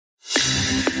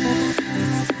How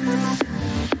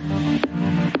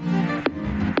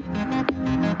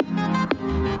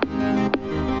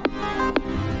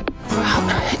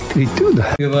the heck did he do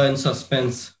that? We were in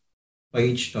suspense for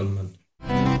each tournament.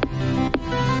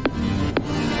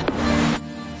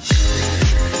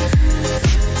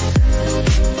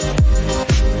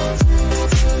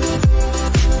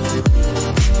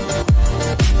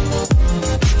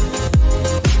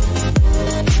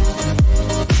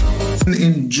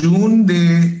 In June,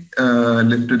 they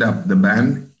lifted up the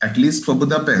ban, at least for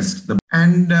Budapest,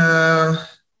 and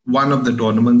one of the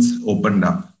tournaments opened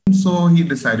up. So he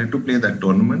decided to play that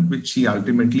tournament, which he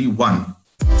ultimately won.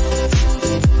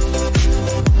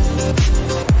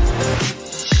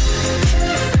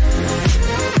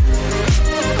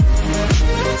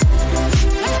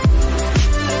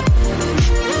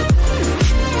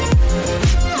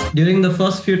 During the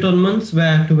first few tournaments where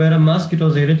I had to wear a mask, it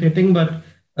was irritating, but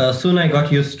soon I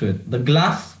got used to it. The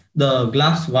glass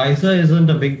visor isn't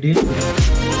a big deal.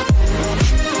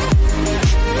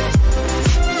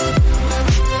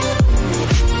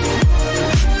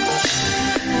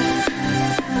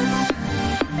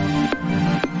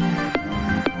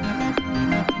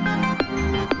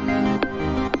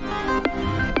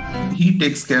 He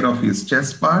takes care of his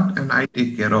chest part and I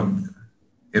take care of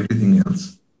everything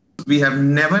else. We have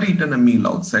never eaten a meal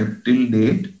outside till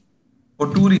date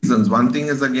for two reasons. One thing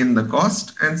is again the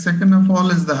cost, and second of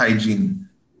all is the hygiene.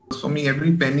 For me,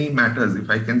 every penny matters. If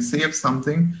I can save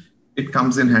something, it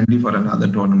comes in handy for another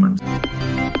tournament.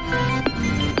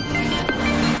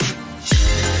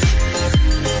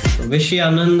 Vishy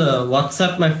Anand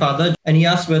WhatsApped my father and he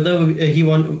asked whether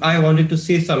I wanted to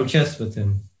see some chess with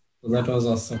him. So that was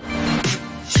awesome.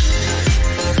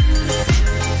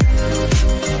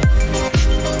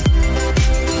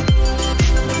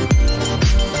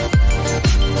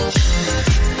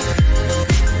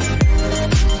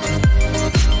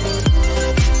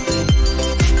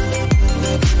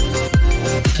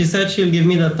 She said she'll give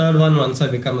me the third one once I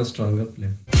become a stronger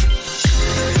player.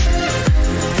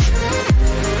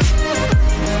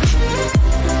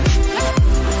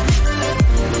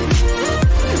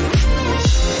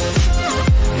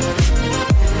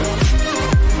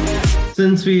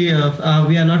 Since we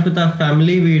are not with our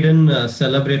family, we didn't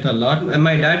celebrate a lot. And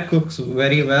my dad cooks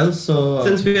very well, so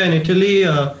since we are in Italy,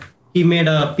 he made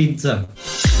a pizza.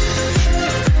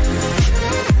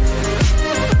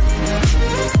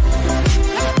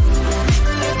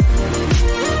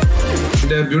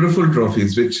 They're beautiful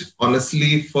trophies, which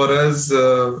honestly for us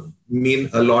mean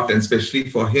a lot, and especially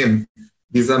for him.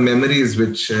 These are memories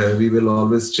which we will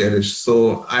always cherish.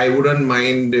 So I wouldn't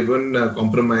mind even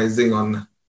compromising on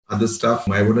other stuff.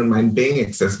 I wouldn't mind paying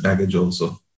excess baggage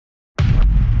also.